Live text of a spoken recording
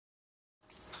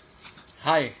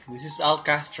Hi, this is Al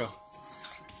Castro.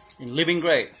 In Living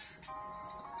Great,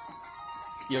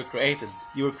 you were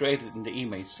created in the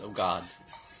image of God.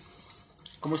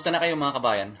 Kumusta na kayo mga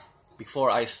kabayan?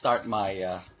 Before I start my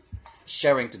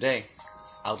sharing today,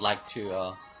 I would like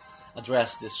to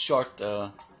address this short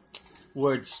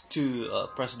words to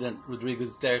President Rodrigo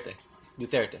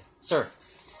Duterte. Sir,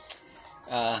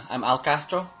 I'm Al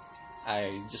Castro.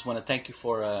 I just want to thank you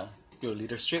for your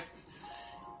leadership,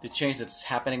 the change that's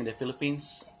happening in the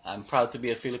Philippines. I'm proud to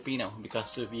be a Filipino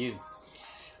because of you.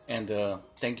 And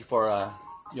thank you for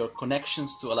your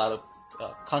connections to a lot of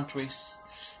countries.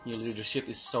 Your leadership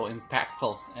is so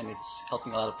impactful and it's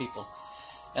helping a lot of people.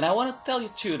 And I want to tell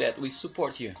you too that we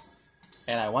support you.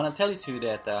 And I want to tell you too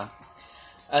that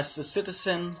as a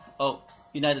citizen of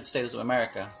United States of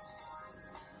America,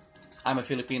 I'm a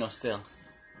Filipino still.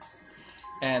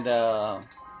 And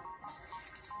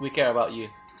we care about you.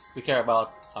 We care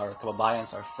about our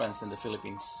kababayans, our friends in the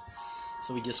Philippines.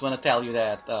 So we just want to tell you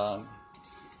that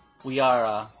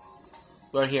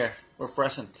we're here, we're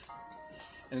present,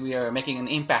 and we are making an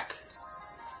impact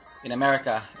in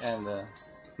America and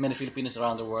many Filipinos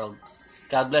around the world.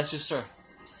 God bless you, sir.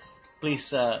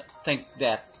 Please think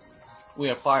that we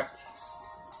are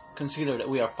consider that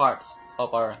we are part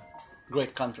of our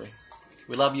great country.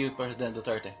 We love you, President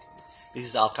Duterte. This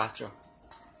is Al Castro.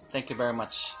 Thank you very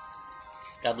much.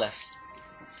 God bless.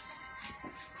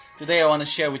 Today I want to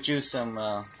share with you some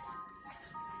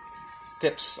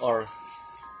tips, or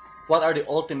what are the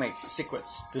ultimate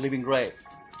secrets to living great.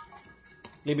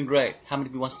 Living great. How many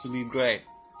people wants to live great?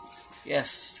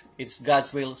 Yes, it's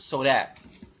God's will so that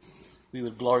we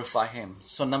will glorify Him.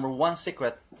 So number one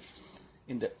secret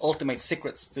in the ultimate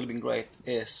secrets to living great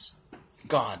is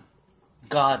God.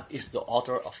 God is the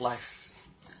author of life.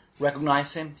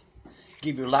 Recognize Him.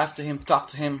 Give your life to Him. Talk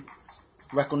to Him.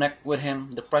 Reconnect with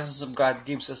Him. The presence of God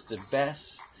gives us the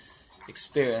best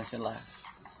experience in life.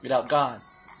 Without God,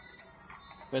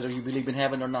 whether you believe in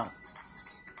heaven or not,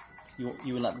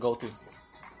 you will not go to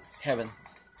heaven.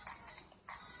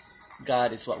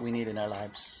 God is what we need in our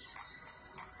lives.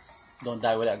 Don't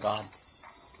die without God.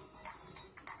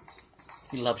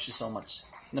 He loves you so much.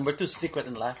 Number two secret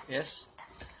in life is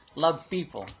love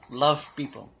people. Love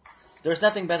people. There's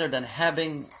nothing better than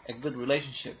having a good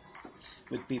relationship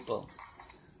with people.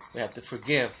 We have to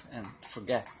forgive and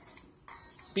forget.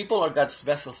 People are God's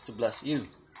vessels to bless you.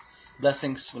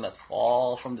 Blessings will not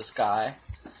fall from the sky,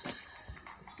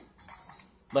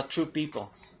 but through people.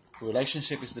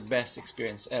 Relationship is the best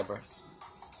experience ever.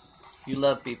 You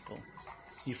love people.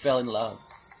 You fell in love.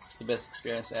 It's the best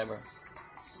experience ever.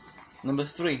 Number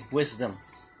three, wisdom.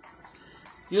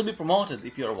 You'll be promoted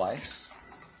if you're wise.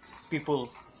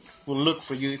 People will look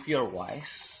for you if you're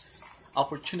wise.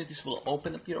 Opportunities will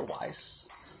open if you're wise.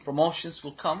 Promotions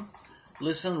will come.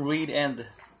 Listen, read, and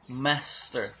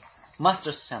master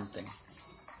something.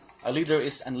 A leader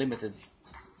is unlimited.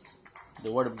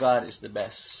 The Word of God is the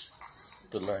best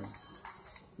to learn.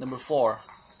 Number four,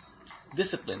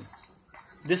 discipline.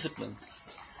 Discipline.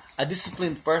 A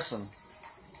disciplined person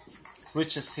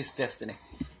reaches his destiny.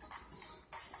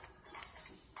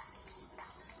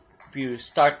 If you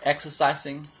start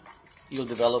exercising, you'll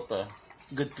develop a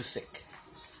good physique,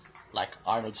 like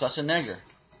Arnold Schwarzenegger.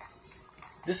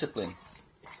 Discipline.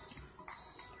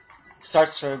 Start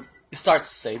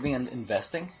saving and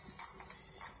investing.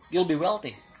 You'll be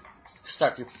wealthy.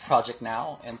 Start your project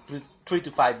now, and 3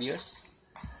 to 5 years,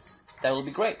 that will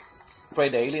be great. Pray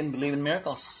daily and believe in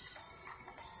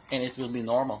miracles, and it will be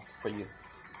normal for you.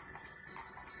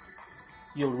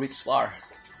 You'll reach far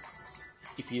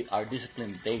if you are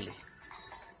disciplined daily.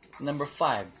 Number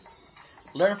five,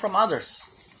 learn from others.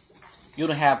 You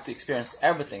don't have to experience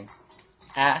everything.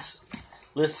 Ask,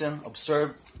 listen,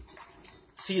 observe,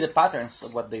 see the patterns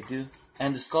of what they do,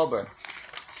 and discover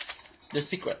their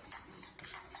secret.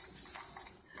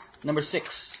 Number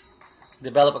six,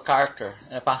 develop a character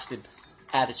and a positive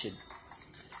attitude.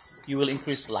 You will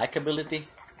increase likability.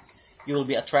 You will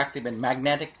be attractive and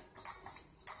magnetic.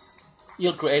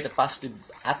 You'll create a positive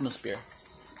atmosphere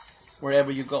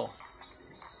wherever you go.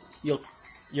 Your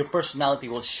personality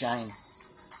will shine.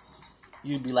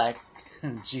 You'll be like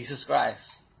Jesus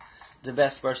Christ, the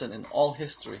best person in all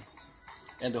history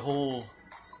and the whole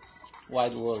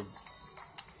wide world.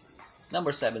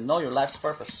 Number seven, know your life's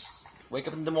purpose. Wake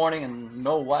up in the morning and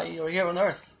know why you're here on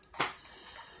earth.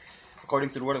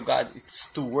 According to the Word of God,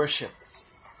 it's to worship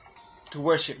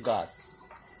God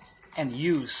and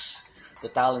use the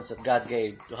talents that God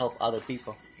gave to help other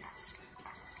people.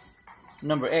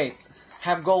 Number eight,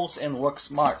 have goals and work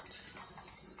smart.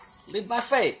 Live by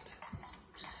faith.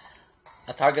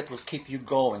 A target will keep you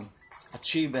going,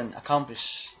 achieve and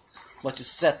accomplish what you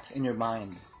set in your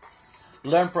mind.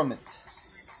 Learn from it.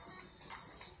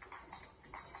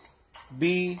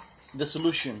 Be the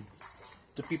solution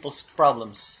to people's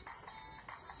problems.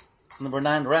 Number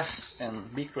 9, rest and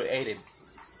be creative.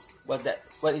 What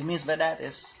it means by that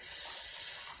is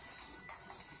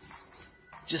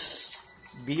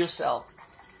just be yourself.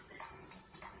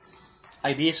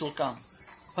 Ideas will come.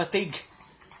 Fatigue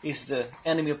is the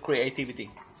enemy of creativity.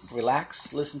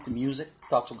 Relax, listen to music,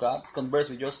 talk to God, converse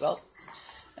with yourself,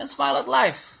 and smile at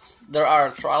life. There are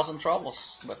trials and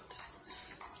troubles, but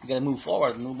you gotta move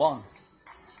forward and move on.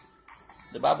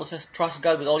 The Bible says, trust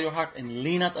God with all your heart and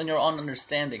lean not on your own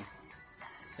understanding.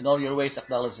 In all your ways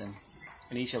acknowledge Him,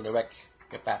 and He shall direct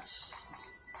your paths.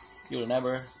 You will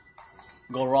never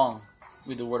go wrong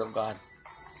with the Word of God.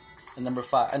 And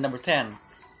number 10,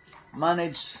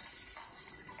 manage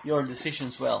your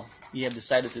decisions well. You have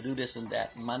decided to do this and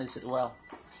that. Manage it well.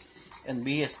 And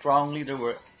be a strong leader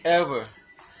wherever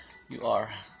you are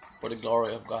for the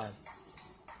glory of God.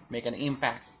 Make an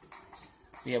impact.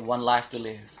 We have one life to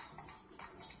live.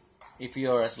 If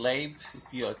you're a slave,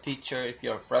 if you're a teacher, if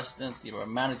you're a president, you're a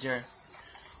manager,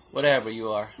 whatever you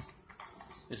are,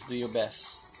 just do your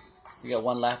best. You got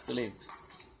one life to live.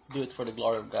 Do it for the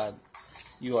glory of God.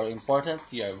 You are important,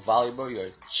 you are valuable, you are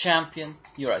a champion,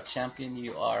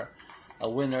 you are a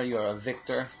winner, you are a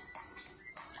victor,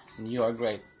 and you are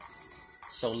great.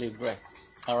 So live great.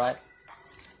 Alright?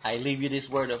 I leave you this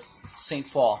word of St.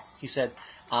 Paul. He said,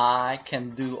 I can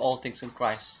do all things in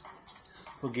Christ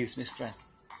who gives me strength.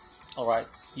 Alright?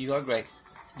 You are great.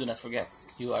 Do not forget,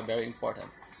 you are very important.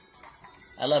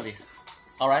 I love you.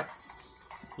 Alright?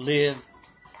 Live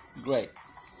great.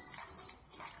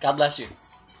 God bless you.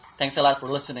 Thanks a lot for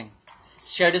listening.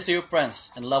 Share this to your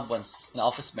friends and loved ones and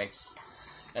office mates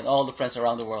and all the friends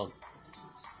around the world.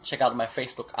 Check out my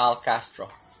Facebook, Al Castro.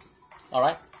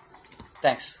 Alright?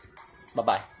 Thanks.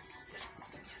 Bye-bye.